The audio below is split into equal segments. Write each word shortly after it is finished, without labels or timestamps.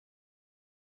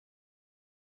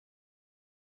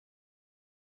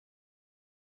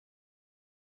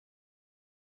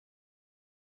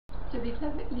To be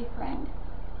perfectly frank,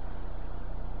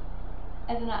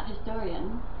 as an art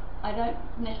historian, I don't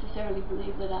necessarily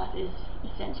believe that art is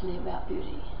essentially about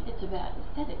beauty. It's about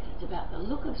aesthetics, it's about the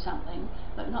look of something,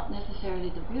 but not necessarily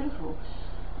the beautiful.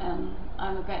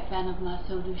 I'm a great fan of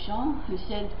Marcel Duchamp, who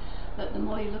said that the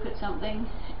more you look at something,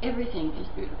 everything is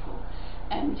beautiful.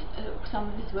 And some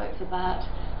of his works of art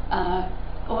are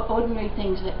ordinary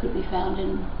things that could be found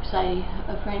in, say,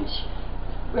 a French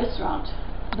restaurant,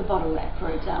 the bottle rack, for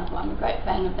example. I'm a great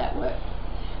fan of that work.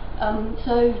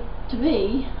 So to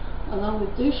me, along with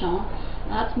Duchamp,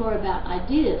 art's more about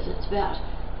ideas. It's about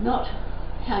not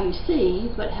how you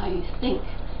see, but how you think.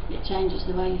 It changes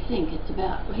the way you think. It's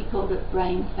about, he called it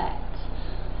brain facts.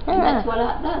 And that's what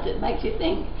art does, it makes you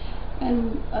think.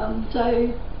 And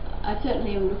so I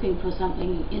certainly am looking for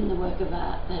something in the work of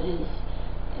art that is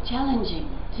challenging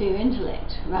to your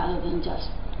intellect rather than just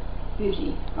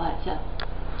beauty by itself.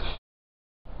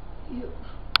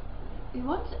 You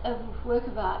want a work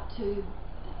of art to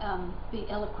be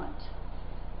eloquent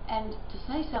and to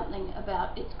say something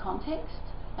about its context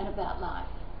and about life.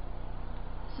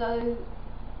 So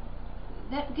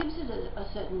that gives it a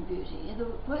certain beauty. And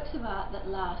the works of art that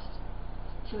last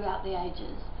throughout the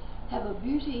ages have a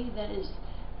beauty that is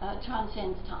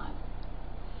transcends time.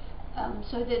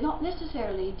 So they're not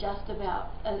necessarily just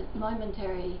about a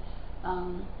momentary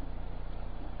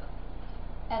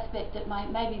aspect that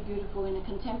may be beautiful in a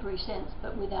contemporary sense,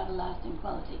 but without a lasting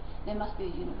quality. There must be a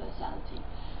universality.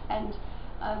 And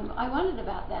I wondered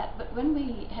about that, but when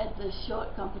we had the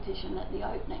short competition at the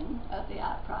opening of the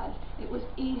Art Prize, it was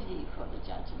easy for the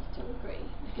judges to agree,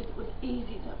 because it was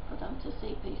easy for them to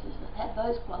see pieces that had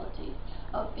those qualities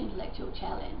of intellectual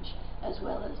challenge as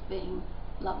well as being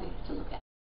lovely to look at.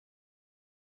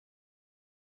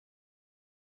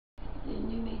 The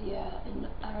new media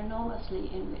are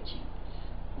enormously enriching.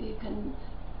 You can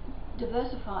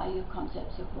diversify your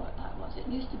concepts of what art was. It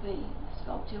used to be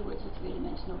sculpture was a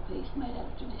three-dimensional piece made out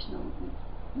of traditional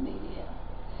media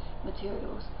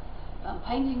materials.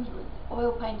 Paintings with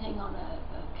oil painting on a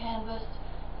canvas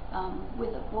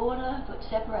with a border that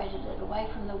separated it away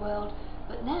from the world.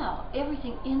 But now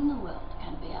everything in the world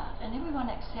can be art, and everyone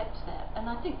accepts that, and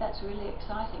I think that's really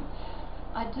exciting.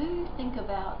 I do think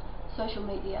about social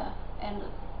media and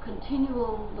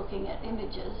continual looking at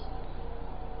images.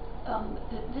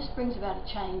 This brings about a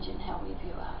change in how we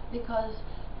view art, because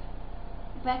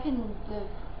back in the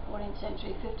 14th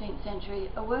century, 15th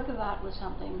century, a work of art was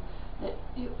something that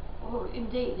or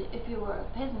indeed, if you were a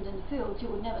peasant in the fields, you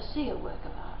would never see a work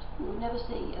of art. You would never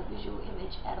see a visual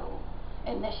image at all,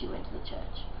 unless you went to the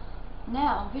church.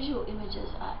 Now, visual images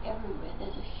are everywhere.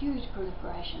 There's a huge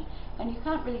proliferation, and you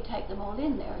can't really take them all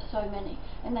in. There are so many,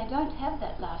 and they don't have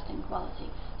that lasting quality.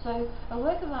 So a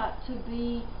work of art, to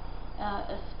be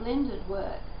a splendid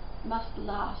work, must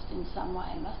last in some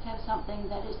way, must have something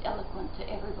that is eloquent to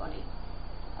everybody.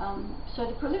 So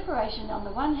the proliferation on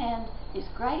the one hand is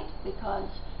great, because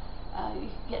you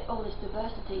get all this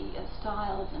diversity of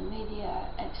styles and media,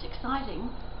 and it's exciting,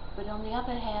 but on the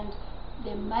other hand,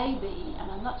 there may be,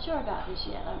 and I'm not sure about this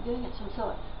yet, I'm giving it some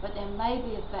thought, but there may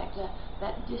be a factor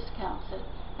that discounts it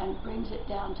and brings it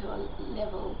down to a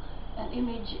level. An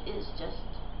image is just,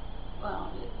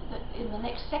 well, in the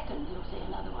next second you'll see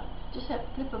another one. Just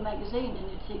flip a magazine and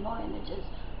you'd see more images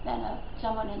than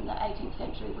someone in the 18th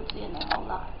century would see in their whole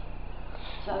life.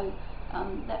 So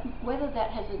whether that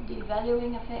has a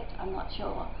devaluing effect, I'm not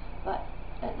sure, but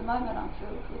at the moment I'm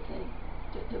thrilled with the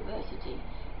diversity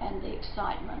and the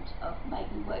excitement of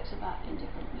making works of art in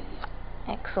different media.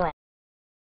 Excellent.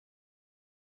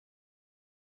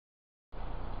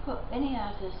 For any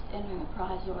artist entering a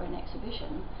prize or an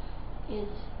exhibition is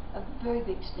a very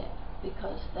big step,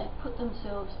 because they put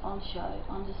themselves on show,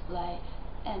 on display,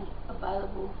 and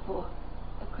available for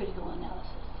a critical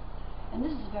analysis. And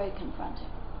this is very confronting.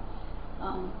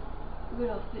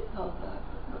 Rudolf Wittkover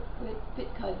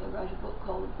wrote a book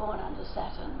called Born Under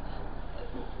Saturn,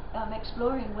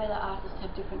 exploring whether artists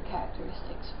have different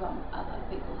characteristics from other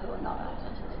people who are not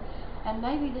artists. And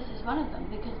maybe this is one of them,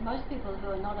 because most people who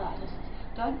are not artists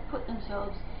don't put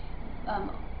themselves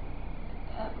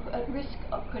at risk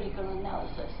of critical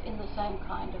analysis in the same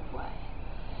kind of way.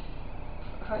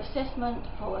 For assessment,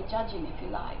 for judging, if you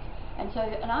like. And so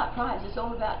an art prize is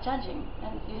all about judging,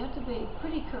 and you have to be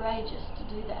pretty courageous to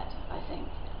do that, I think.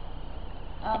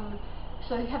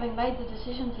 So having made the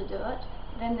decision to do it,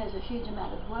 then there's a huge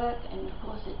amount of work, and of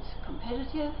course it's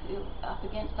competitive. You're up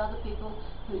against other people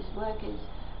whose work is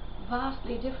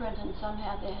vastly different, and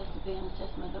somehow there has to be an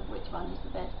assessment of which one is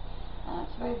the best.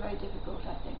 It's very, very difficult,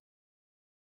 I think.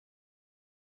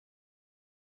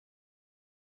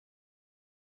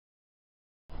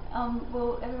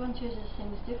 Well, everyone chooses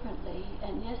things differently,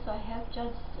 and yes, I have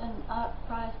judged an art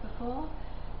prize before,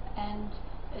 and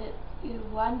you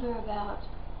wonder about.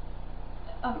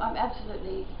 I'm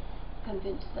absolutely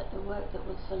convinced that the work that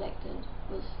was selected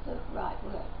was the right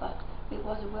work, but it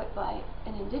was a work by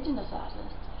an Indigenous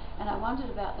artist, and I wondered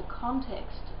about the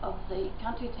context of the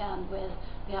country town where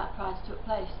the art prize took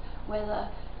place,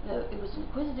 whether it was an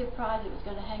acquisitive prize, it was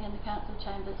going to hang in the council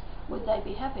chambers, would they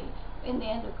be happy? In the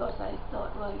end, of course, I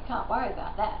thought, well, you can't worry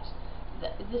about that.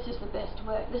 This is the best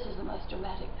work, this is the most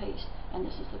dramatic piece, and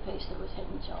this is the piece that was head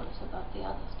and shoulders above the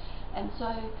others. And so,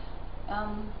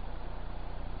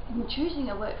 in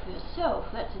choosing a work for yourself,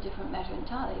 that's a different matter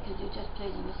entirely, because you're just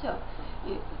pleasing yourself.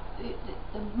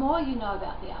 The more you know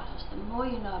about the artist, the more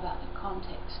you know about the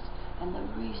context and the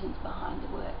reasons behind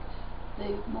the work,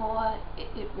 the more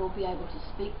it will be able to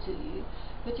speak to you.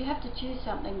 But you have to choose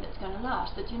something that's going to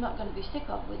last, that you're not going to be sick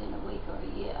of within a week or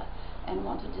a year and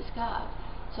want to discard.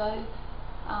 So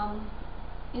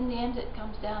in the end, it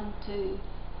comes down to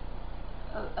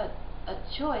a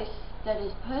choice that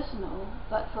is personal,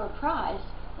 but for a prize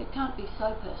it can't be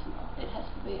so personal. It has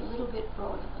to be a little bit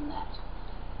broader than that.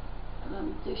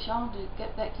 Duchamp, to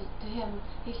get back to him,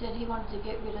 he said he wanted to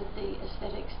get rid of the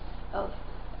aesthetics of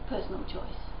personal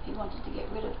choice. He wanted to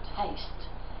get rid of taste.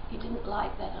 He didn't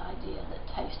like that idea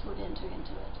that taste would enter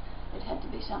into it. It had to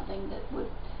be something that would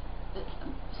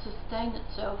sustain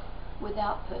itself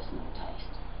without personal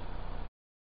taste.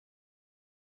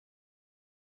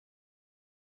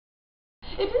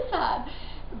 It is hard,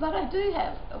 but I do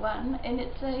have one, and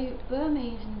it's a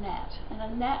Burmese gnat, and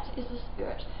a gnat is a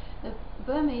spirit. The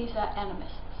Burmese are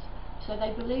animists, so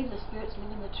they believe the spirits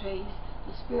live in the trees,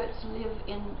 the spirits live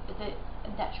in the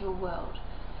natural world,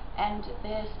 and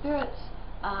their spirits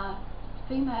are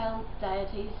female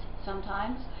deities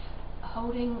sometimes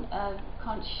holding a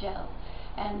conch shell.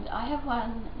 And I have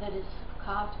one that is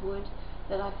carved wood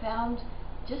that I found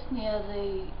just near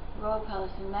the Royal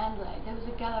Palace in Mandalay. There was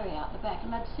a gallery out the back,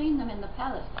 and I'd seen them in the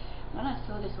palace. When I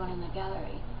saw this one in the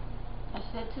gallery, I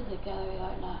said to the gallery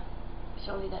owner,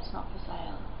 surely that's not for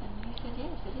sale? And he said,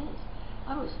 yes, it is.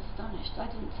 I was astonished. I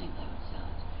didn't think they would sell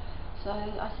it. So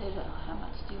I said, oh, how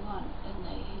much do you want? And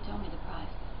he told me the price.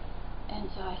 And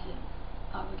so I said,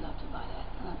 I would love to buy that,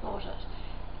 and I bought it.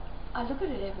 I look at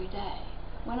it every day.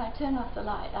 When I turn off the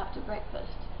light after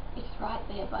breakfast, it's right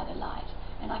there by the light,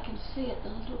 and I can see it, the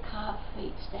little carved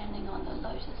feet standing on the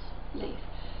lotus leaf,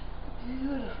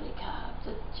 beautifully carved,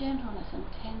 the gentleness and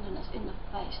tenderness in the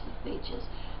face, the features,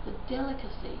 the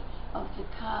delicacy of the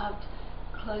carved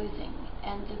clothing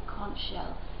and the conch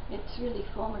shell. It's really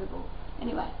formidable.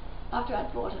 Anyway, after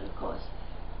I'd bought it, of course,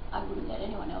 I wouldn't let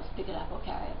anyone else pick it up or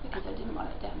carry it because I didn't want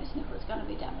it damaged, and if it was going to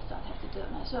be damaged, I'd have to do it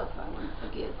myself. I wouldn't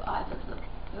forgive either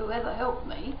whoever helped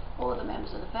me or the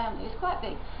members of the family. It's quite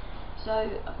big. So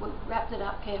we wrapped it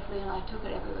up carefully, and I took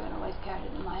it everywhere and always carried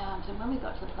it in my arms. And when we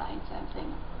got to the plane, same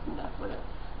thing. I'm going to put it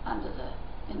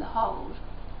in the hold,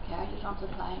 carried it onto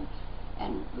the plane,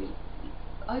 and we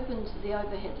opened the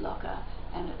overhead locker,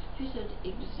 and it fitted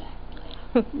exactly.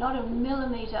 Not a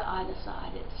millimetre either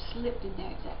side. It slipped in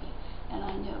there exactly. And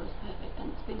I knew it was perfect,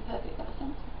 and it's been perfect ever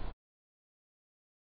since.